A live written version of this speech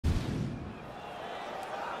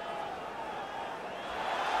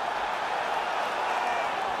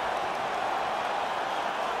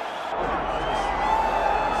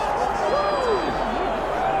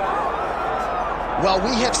Well,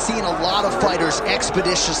 we have seen a lot of fighters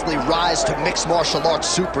expeditiously rise to mixed martial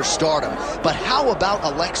arts superstardom. But how about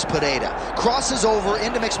Alex Pereira? Crosses over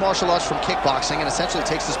into mixed martial arts from kickboxing and essentially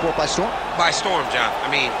takes the sport by storm? By storm, John.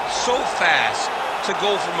 I mean, so fast to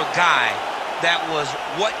go from a guy that was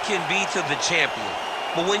what can be to the champion.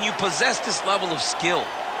 But when you possess this level of skill,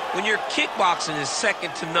 when your kickboxing is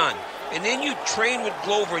second to none, and then you train with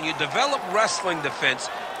Glover and you develop wrestling defense,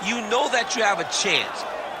 you know that you have a chance.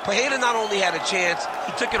 Pereira not only had a chance,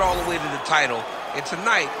 he took it all the way to the title, and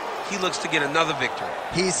tonight, he looks to get another victory.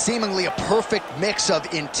 He's seemingly a perfect mix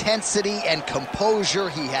of intensity and composure.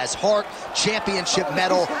 He has heart, championship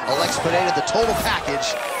medal. Alex Pereira, the total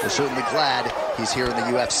package. We're certainly glad he's here in the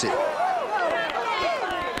UFC.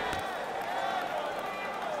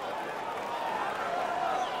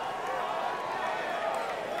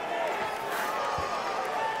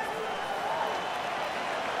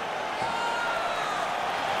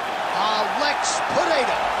 Alex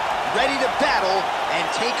Pereira, ready to battle and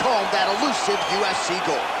take home that elusive UFC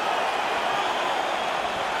gold.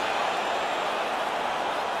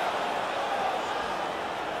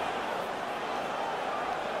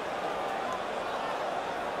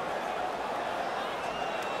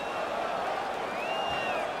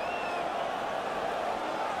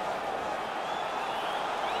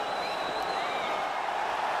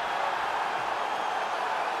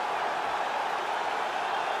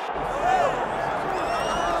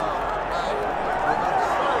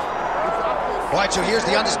 All right, so here's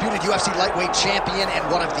the undisputed UFC lightweight champion and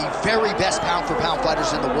one of the very best pound-for-pound fighters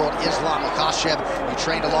in the world, Makhachev. He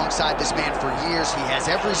trained alongside this man for years. He has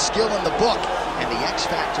every skill in the book, and the X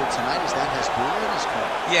factor tonight is that Pereira in his corner.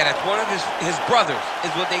 Yeah, that's one of his brothers, is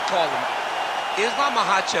what they call him.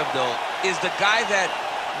 Makhachev, though, is the guy that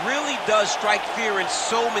really does strike fear in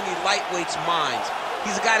so many lightweights' minds.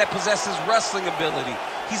 He's a guy that possesses wrestling ability.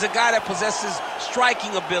 He's a guy that possesses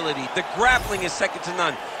striking ability. The grappling is second to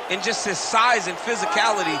none. And just his size and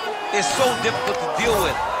physicality is so difficult to deal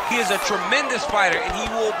with. He is a tremendous fighter, and he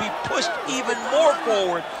will be pushed even more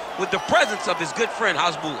forward with the presence of his good friend,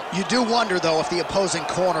 Hasbulla. You do wonder, though, if the opposing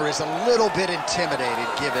corner is a little bit intimidated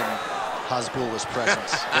given Hasbulla's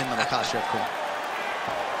presence in the Makhachev corner.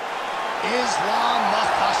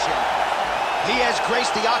 Makhachev. He has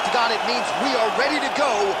graced the octagon. It means we are ready to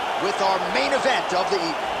go with our main event of the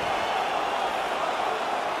evening.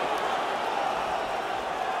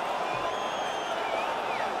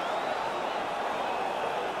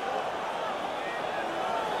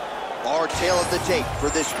 Our tale of the tape for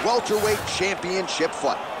this welterweight championship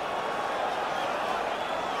fight.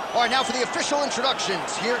 All right, now for the official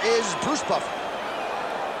introductions. Here is Bruce Buffer.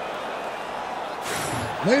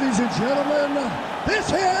 Ladies and gentlemen, this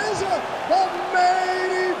is the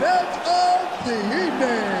main event of the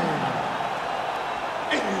evening.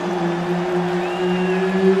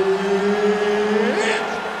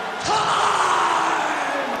 It's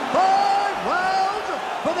time! 5 rounds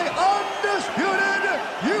for the undisputed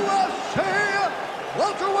UFC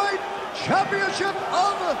welterweight championship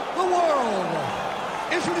of the world.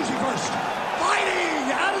 Introducing first,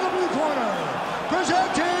 fighting out of the blue corner,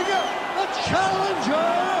 presenting the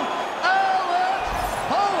challenger, Alex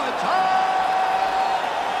Pereira!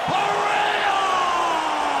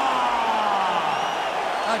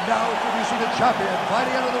 And now introducing the champion,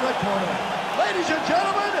 fighting out of the red corner. Ladies and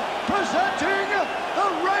gentlemen, presenting the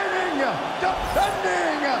reigning,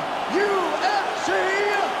 defending UFC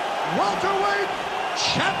welterweight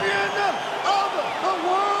champion of the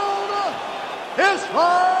world,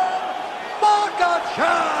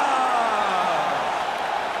 Makhachev!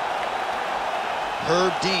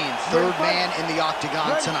 Herb Dean, third man in the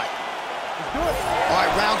octagon tonight. All right,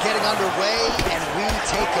 round getting underway, and we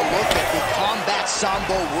take a look at the Combat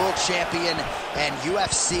Sambo world champion and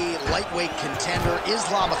UFC lightweight contender,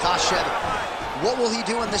 Makhachev. What will he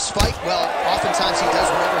do in this fight? Well, oftentimes he does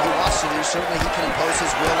whatever he wants to do. Certainly he can impose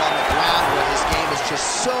his will on the ground, where his game is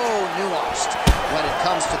just so nuanced when it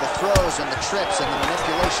comes to the throws and the trips and the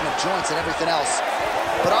manipulation of joints and everything else.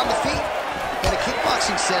 But on the feet, in a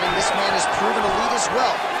kickboxing setting, this man has proven elite as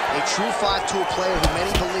well. A true 5-tool player who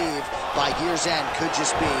many believe, by year's end, could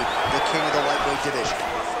just be the king of the lightweight division.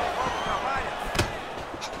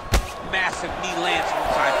 Massive knee lands from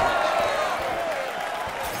side punch.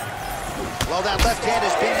 Well, that left hand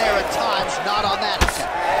has been there at times, not on that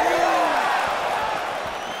attempt.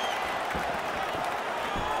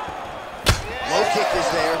 Low kick is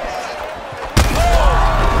there.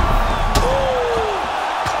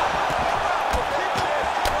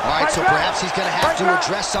 All right, so perhaps he's going to have to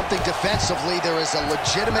address something defensively. There is a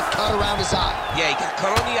legitimate cut around his eye. Yeah, he got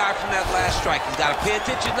cut on the eye from that last strike. He's got to pay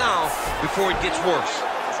attention now before it gets worse.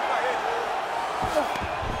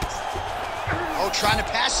 Oh, trying to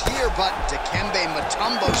pass here, but Dikembe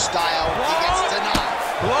Mutombo style, he gets denied.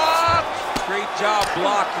 Block! Great job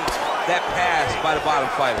blocking that pass by the bottom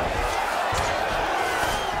fighter.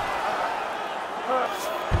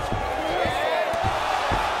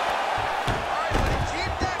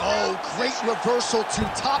 Oh, great reversal to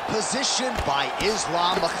top position by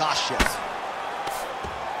Islam Makhachev.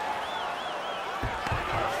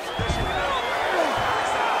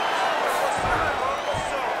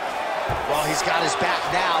 Well, he's got his back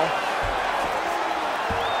now.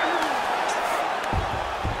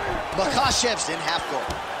 Makhachev's in half guard.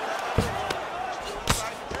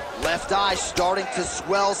 Left eye starting to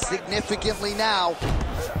swell significantly now.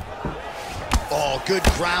 Oh, good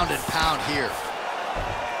ground and pound here.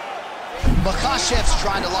 Makhachev's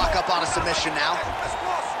trying to lock up on a submission now.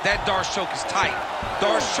 That Darce choke is tight.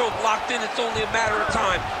 Darce choke locked in, it's only a matter of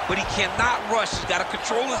time, but he cannot rush. He's got to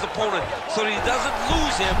control his opponent so that he doesn't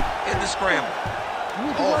lose him in the scramble.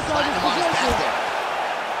 Oh, flatten him on his back there.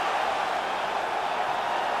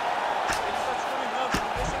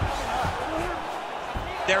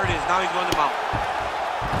 There it is, now he's running him out.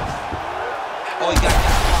 Oh, he got it.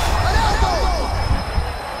 An elbow!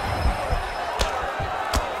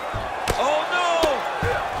 Oh, no!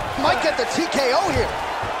 Might get the TKO here.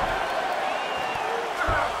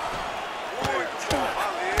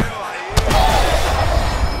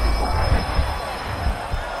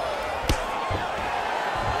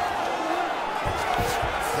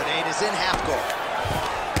 Pereira's in half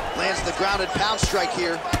guard. Lands the grounded pound strike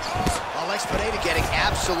here. Alex Pereira getting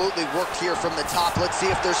absolutely worked here from the top. Let's see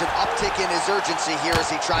if there's an uptick in his urgency here as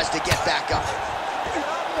he tries to get back up.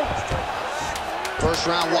 First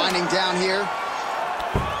round winding down here.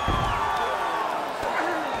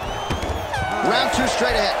 Round two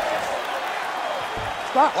straight ahead.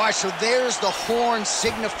 Stop. All right, so there's the horn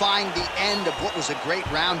signifying the end of what was a great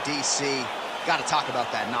round, DC. Got to talk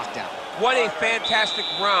about that knockdown. What a fantastic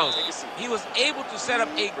round. He was able to set up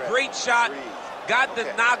a great shot, got the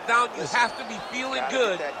knockdown. You have to be feeling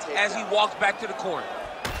good as he walks back to the corner.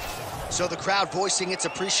 So the crowd voicing its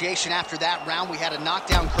appreciation after that round. We had a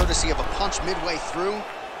knockdown courtesy of a punch midway through.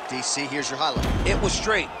 DC, here's your highlight. It was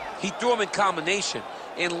straight. He threw him in combination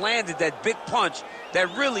and landed that big punch that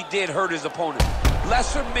really did hurt his opponent.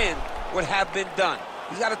 Lesser men would have been done.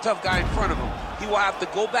 He's got a tough guy in front of him. He will have to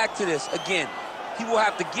go back to this again. He will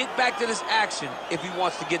have to get back to this action if he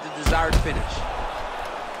wants to get the desired finish.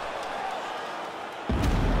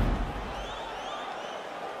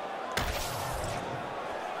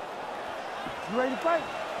 You ready to fight?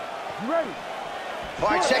 You ready? All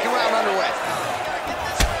right, second round underway.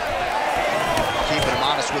 Keeping him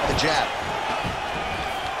honest with the jab.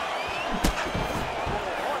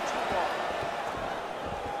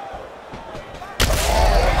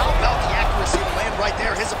 Right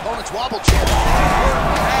there, his opponent's wobble chin. He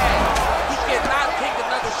cannot take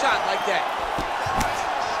another shot like that.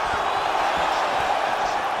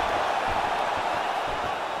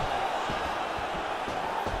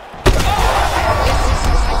 This is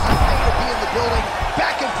his way to be in the building.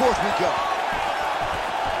 Back and forth we go.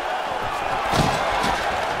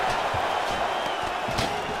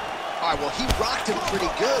 All right, well, he rocked him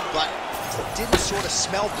pretty good, but didn't sort of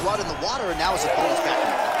smell blood in the water, and now his opponent's back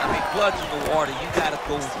in. I mean, blood's in the water. You got to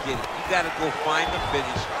go and get it. You got to go find the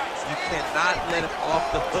finish. You cannot let him off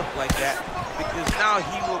the hook like that because now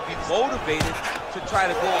he will be motivated to try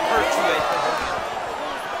to go and hurt you at the hook.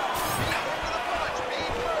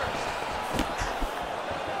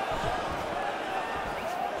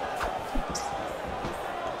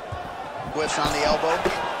 Whiffs on the elbow.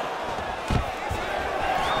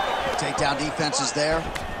 Takedown defense is there.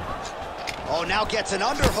 Oh, now gets an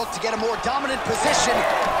underhook to get a more dominant position.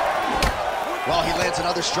 Well, he lands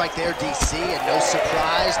another strike there, DC, and no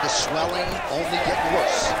surprise, the swelling only getting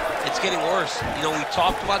worse. It's getting worse. You know, we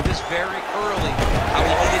talked about this very early, how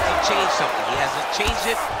he needed to change something. He hasn't changed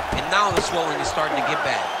it, and now the swelling is starting to get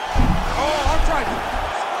bad. Oh, arm triangle.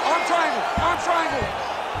 Arm triangle. Arm triangle.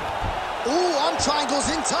 Ooh, arm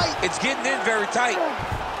triangle's in tight. It's getting in very tight.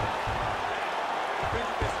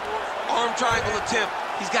 Arm triangle attempt.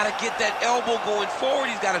 He's got to get that elbow going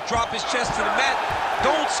forward. He's got to drop his chest to the mat.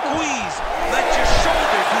 Don't squeeze. Let your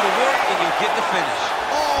shoulder do the work, and you'll get the finish.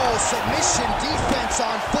 Oh, submission defense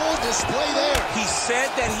on full display there. He said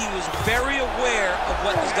that he was very aware of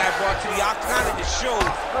what this guy brought to the octagon, and it showed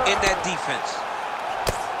in that defense.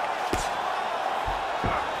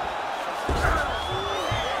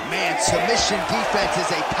 Man, submission defense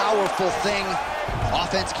is a powerful thing.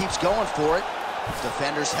 Offense keeps going for it.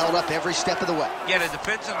 Defenders held up every step of the way. Yeah, the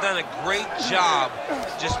defense have done a great job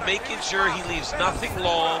just making sure he leaves nothing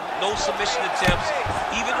long, no submission attempts.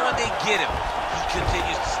 Even when they get him, he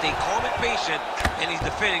continues to stay calm and patient, and he's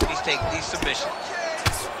defending these submissions.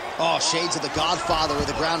 Oh, shades of the godfather of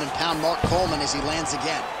the ground and pound, Mark Coleman, as he lands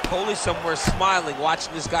again. Coley somewhere smiling,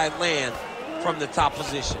 watching this guy land from the top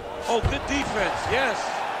position. Oh, good defense, yes.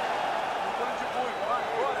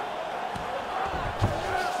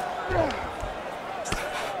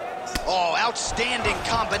 Oh, outstanding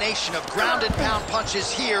combination of ground and pound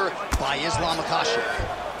punches here by Islam Makhachev.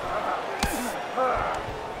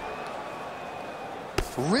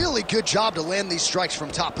 Really good job to land these strikes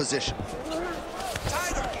from top position.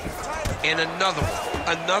 And another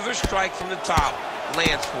one. Another strike from the top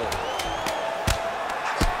lands for him.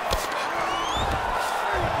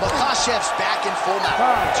 Makhachev's back in full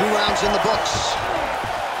mount. 2 rounds in the books.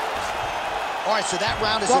 All right, so that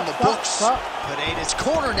round is in the books. Pereira's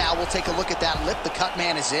corner now. We'll take a look at that lip. The cut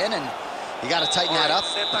man is in, and you got to tighten that up.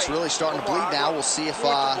 It's really starting to bleed now. We'll see if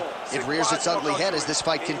it rears its ugly head as this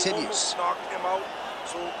fight continues. Knocked him out,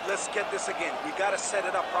 so let's get this again. We got to set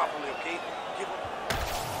it up properly, okay?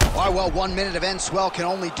 All right, well, 1 minute of end swell can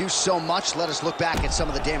only do so much. Let us look back at some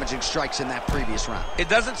of the damaging strikes in that previous round. It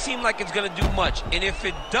doesn't seem like it's going to do much, and if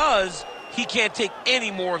it does, he can't take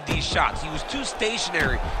any more of these shots. He was too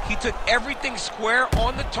stationary. He took everything square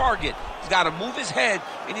on the target. He's got to move his head,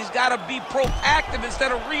 and he's got to be proactive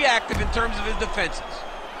instead of reactive in terms of his defenses.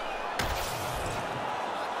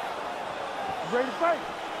 Ready to fight?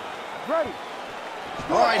 Ready.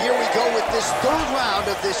 All right, here we go with this 3rd round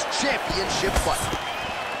of this championship fight.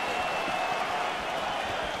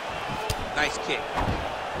 Nice kick.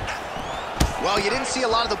 Well, you didn't see a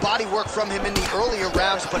lot of the body work from him in the earlier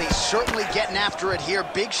rounds, but he's certainly getting after it here.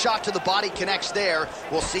 Big shot to the body connects there.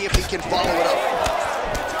 We'll see if he can follow it up.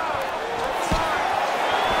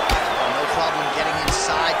 No problem getting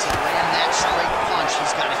inside to land that straight punch.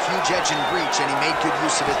 He's got a huge edge and reach, and he made good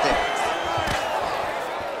use of it there.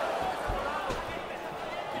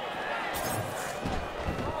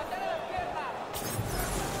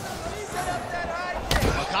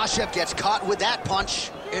 Makhachev gets caught with that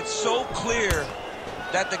punch. It's so clear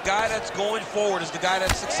that the guy that's going forward is the guy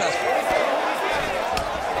that's successful.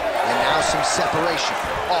 And now some separation.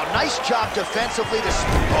 Oh, nice job defensively.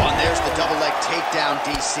 Oh, and there's the double leg takedown,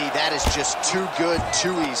 DC. That is just too good,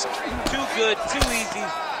 too easy. Too good, too easy.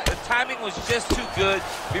 The timing was just too good.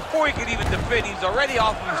 Before he could even defend, he's already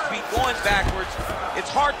off of his feet, going backwards. It's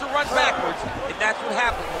hard to run backwards, and that's what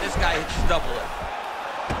happens when this guy hits double leg.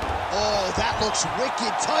 Oh, that looks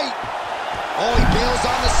wicked tight. Oh, he bails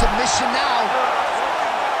on the submission now.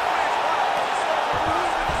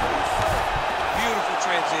 Beautiful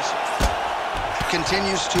transition.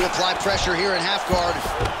 Continues to apply pressure here in half guard.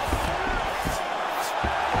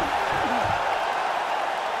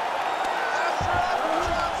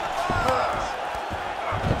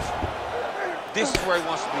 This is where he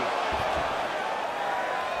wants to be.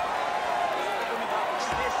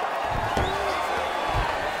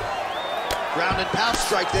 Ground and pound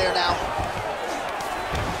strike there now.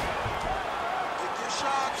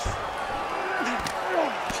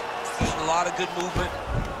 A lot of good movement.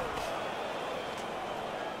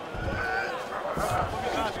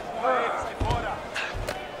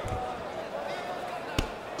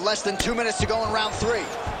 Less than 2 minutes to go in round 3.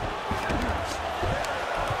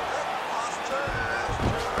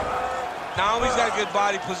 Now he's got a good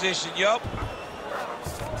body position, yup.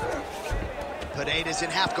 Pereira's in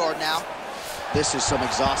half guard now. This is some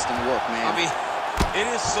exhausting work, man. I mean, it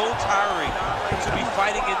is so tiring to be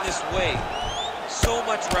fighting in this way. So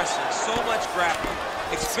much wrestling, so much grappling,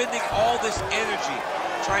 expending all this energy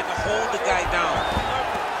trying to hold the guy down.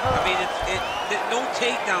 I mean, no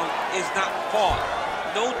takedown is not fought.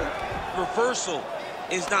 No reversal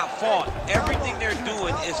is not fought. Everything they're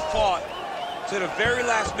doing is fought to the very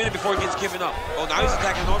last minute before it gets given up. Oh, now he's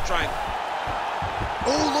attacking the arm triangle.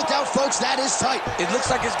 Oh, look out, folks. That is tight. It looks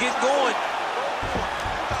like it's getting going.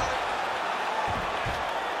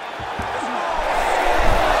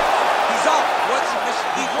 He's up. What submission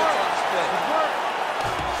defense on display.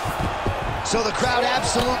 So the crowd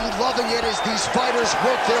absolutely loving it as these fighters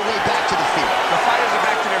work their way back to the feet. The fighters are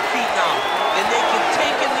back to their feet now, and they can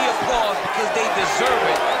take in the applause because they deserve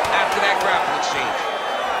it after that grappling exchange.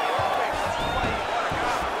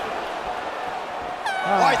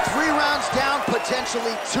 All right, 3 rounds down,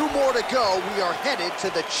 potentially 2 more to go. We are headed to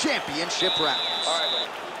the championship rounds. All right, man.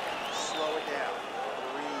 Slow it down.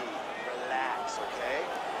 Breathe. Relax, okay?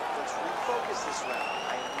 Let's refocus this round.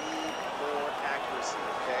 I need more accuracy,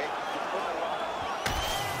 okay? You put a lot.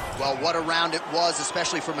 Well, what a round it was,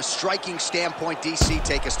 especially from a striking standpoint. DC,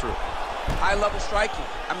 take us through. High-level striking.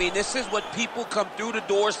 I mean, this is what people come through the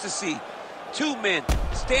doors to see. Two men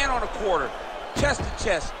stand on a quarter, chest to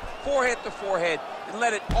chest, forehead to forehead, and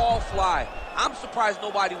let it all fly. I'm surprised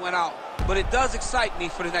nobody went out, but it does excite me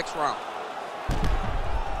for the next round.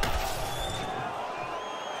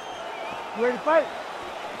 You ready to fight?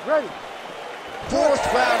 Ready.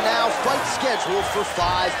 Fourth round now, fight scheduled for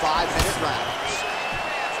 5 5-minute rounds.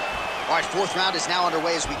 All right, fourth round is now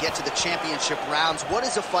underway as we get to the championship rounds. What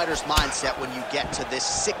is a fighter's mindset when you get to this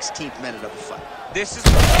 16th minute of a fight? This is...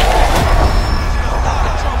 Now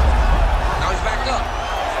he's back up.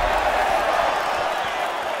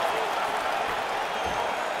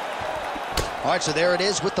 All right, so there it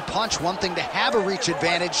is with the punch. One thing to have a reach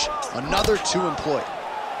advantage, another to employ.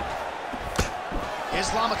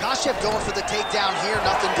 Makhachev going for the takedown here,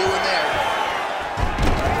 nothing doing there.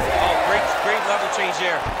 Oh, great level change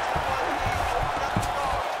there.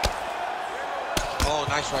 Oh,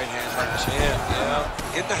 nice right hand by the champ,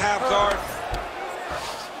 yeah. In the half guard.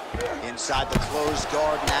 Inside the closed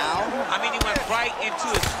guard now. I mean, he went right into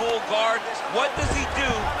his full guard. What does he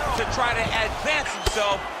do to try to advance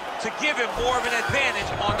himself to give him more of an advantage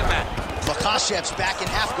on the mat? Makhachev's back in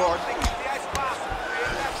half guard.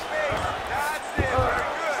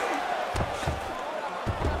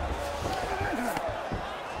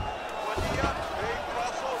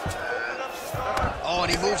 Oh,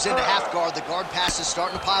 and he moves into half guard. The guard pass is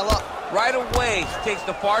starting to pile up. Right away, he takes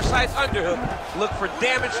the far side underhook. Look for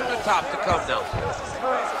damage from the top to come now.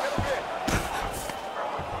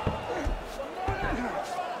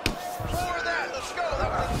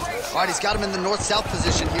 All right, he's got him in the north-south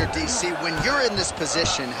position here, DC. When you're in this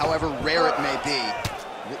position, however rare it may be,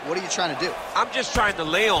 what are you trying to do? I'm just trying to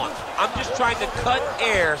lay on. I'm just trying to cut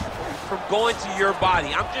air from going to your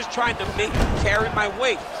body. I'm just trying to make you carry my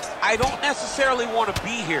weight. I don't necessarily want to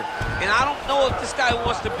be here, and I don't know if this guy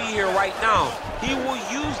wants to be here right now. He will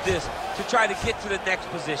use this to try to get to the next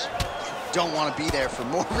position. Don't want to be there for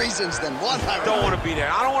more reasons than one. I don't want to be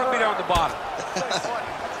there. I don't want to be there on the bottom.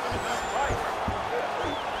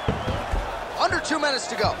 Under 2 minutes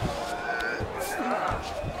to go.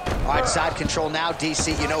 All right, side control now,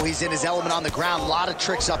 DC. You know he's in his element on the ground. A lot of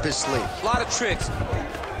tricks up his sleeve. A lot of tricks.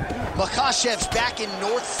 Makhachev's back in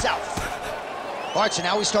north-south. All right, so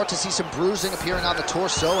now we start to see some bruising appearing on the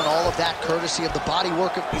torso, and all of that courtesy of the body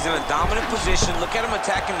work. He's in a dominant position. Look at him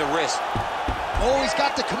attacking the wrist. Oh, he's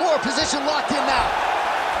got the Kimura position locked in now.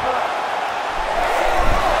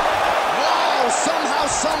 Wow,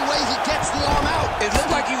 somehow, some way he gets the arm out. It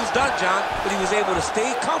looked like he was done, John, but he was able to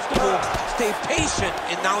stay comfortable, stay patient,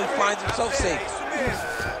 and now he finds himself safe.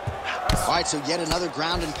 All right, so yet another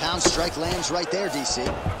ground and pound strike lands right there, DC.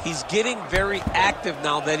 He's getting very active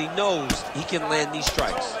now that he knows he can land these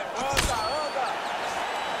strikes.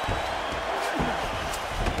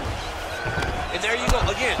 And there you go,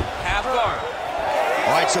 again, half guard.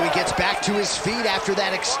 All right, so he gets back to his feet after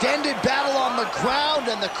that extended battle on the ground,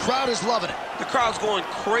 and the crowd is loving it. The crowd's going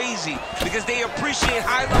crazy because they appreciate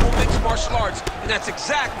high-level mixed martial arts, and that's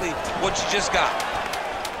exactly what you just got.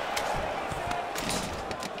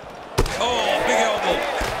 Oh, big elbow.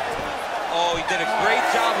 Oh, he did a great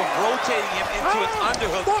job of rotating him into an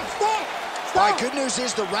underhook. All right, good news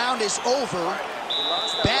is the round is over.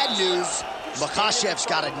 Bad news, Makhachev's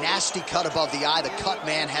got a nasty cut above the eye. The cut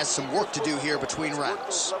man has some work to do here between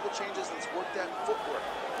rounds.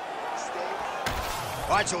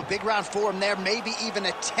 All right, so a big round for him there, maybe even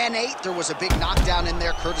a 10-8. There was a big knockdown in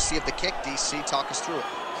there, courtesy of the kick. DC, talk us through it.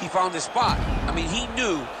 He found his spot. I mean, he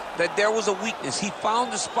knew that there was a weakness. He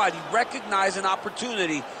found the spot. He recognized an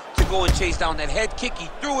opportunity to go and chase down that head kick. He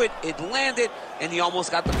threw it, it landed, and he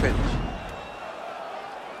almost got the finish.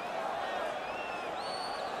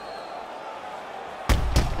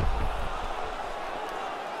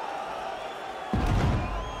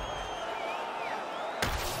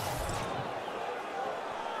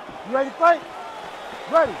 You ready to fight?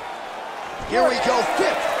 Ready. Here we go,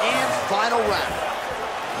 fifth and final round.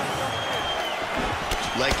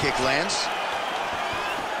 Leg kick lands.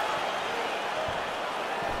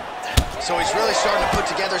 So he's really starting to put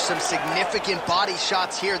together some significant body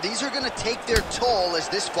shots here. These are going to take their toll as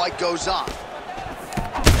this fight goes on. Dude's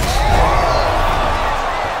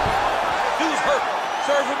hurt.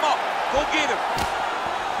 Serve him up. Go get him.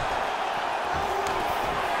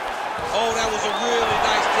 Oh, that was a really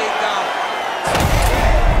nice takedown.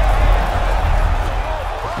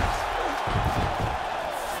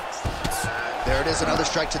 There it is, another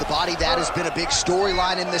strike to the body. That has been a big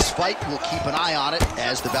storyline in this fight. We'll keep an eye on it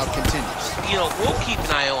as the bout continues. You know, we'll keep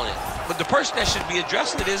an eye on it. But the person that should be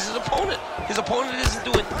addressing it is his opponent. His opponent isn't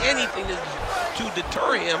doing anything to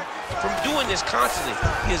deter him from doing this constantly.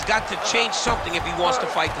 He has got to change something if he wants to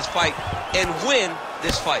fight this fight and win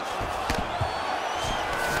this fight.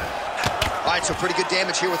 All right, so pretty good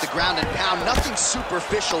damage here with the ground and pound. Nothing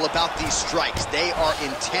superficial about these strikes. They are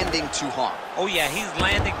intending to harm. Oh, yeah, he's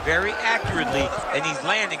landing very accurately, and he's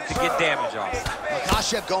landing to get damage off.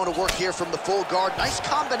 Makhachev going to work here from the full guard. Nice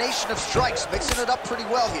combination of strikes, mixing it up pretty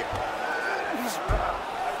well here.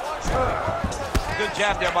 Good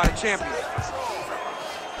jab there by the champion.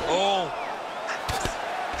 Oh.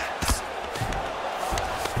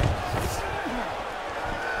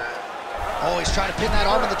 Oh, he's trying to pin that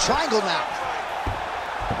arm in the triangle now.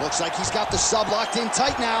 Looks like he's got the sub locked in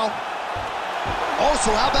tight now. Oh,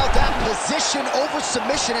 so how about that position over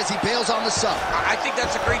submission as he bails on the sub? I think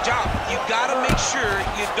that's a great job. You've got to make sure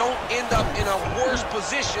you don't end up in a worse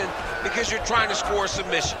position because you're trying to score a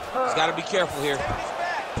submission. He's got to be careful here.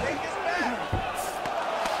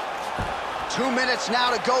 2 minutes now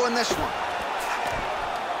to go in this one.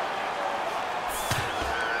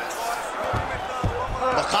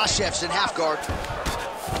 Makhachev's in half guard.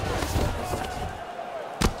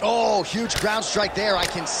 Oh, huge ground strike there. I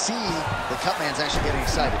can see the cut man's actually getting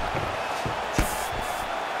excited.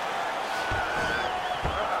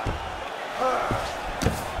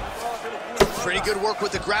 Pretty good work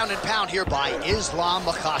with the ground and pound here by Islam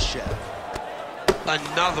Makhachev.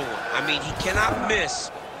 Another one. I mean, he cannot miss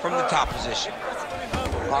from the top position.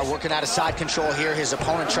 All right, working out of side control here. His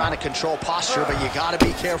opponent trying to control posture, but you got to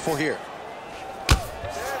be careful here.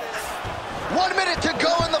 1 minute to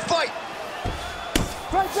go in the fight.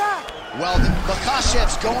 Well,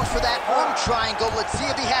 Makhachev's going for that arm triangle. Let's see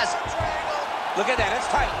if he has it. Look at that,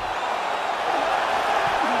 it's tight.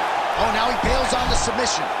 Oh, now he bails on the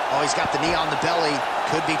submission. Oh, he's got the knee on the belly.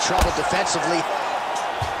 Could be trouble defensively.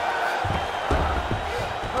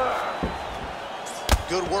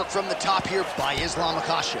 Good work from the top here by Islam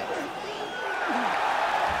Makhachev.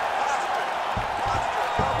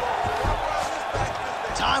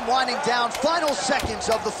 Time winding down, final seconds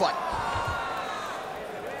of the fight.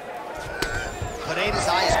 Pereira's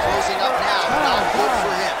eye is closing up now. Not good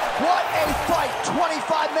for him. What a fight!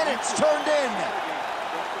 25 minutes turned in.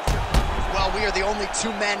 Well, we are the only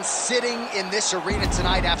two men sitting in this arena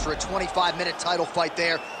tonight after a 25-minute title fight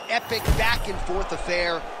there. Epic back-and-forth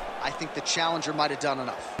affair. I think the challenger might have done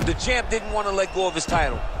enough. The champ didn't want to let go of his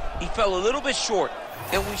title. He fell a little bit short,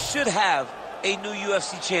 and we should have a new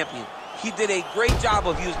UFC champion. He did a great job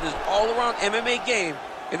of using his all-around MMA game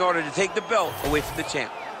in order to take the belt away from the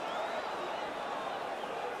champ.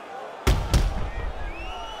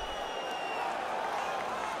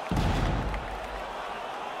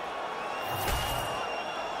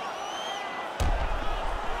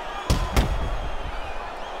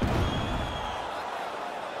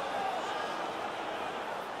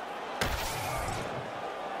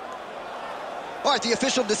 All right, the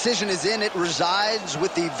official decision is in. It resides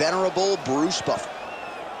with the venerable Bruce Buffer.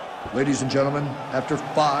 Ladies and gentlemen, after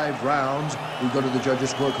 5 rounds, we go to the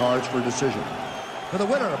judges' scorecards for a decision. For the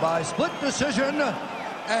winner by split decision,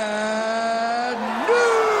 and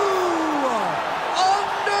new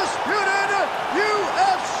undisputed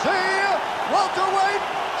UFC welterweight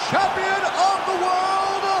champion of the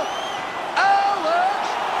world,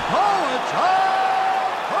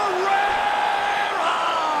 Pereira.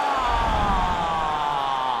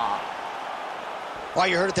 Well,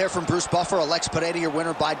 you heard it there from Bruce Buffer. Alex Pereira, your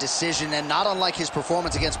winner by decision, and not unlike his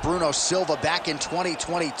performance against Bruno Silva back in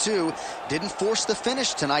 2022, didn't force the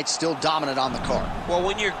finish tonight, still dominant on the card. Well,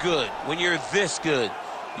 when you're good, when you're this good,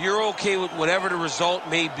 you're okay with whatever the result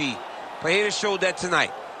may be. Pereira showed that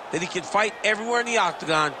tonight, that he can fight everywhere in the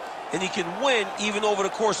octagon, and he can win even over the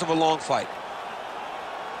course of a long fight.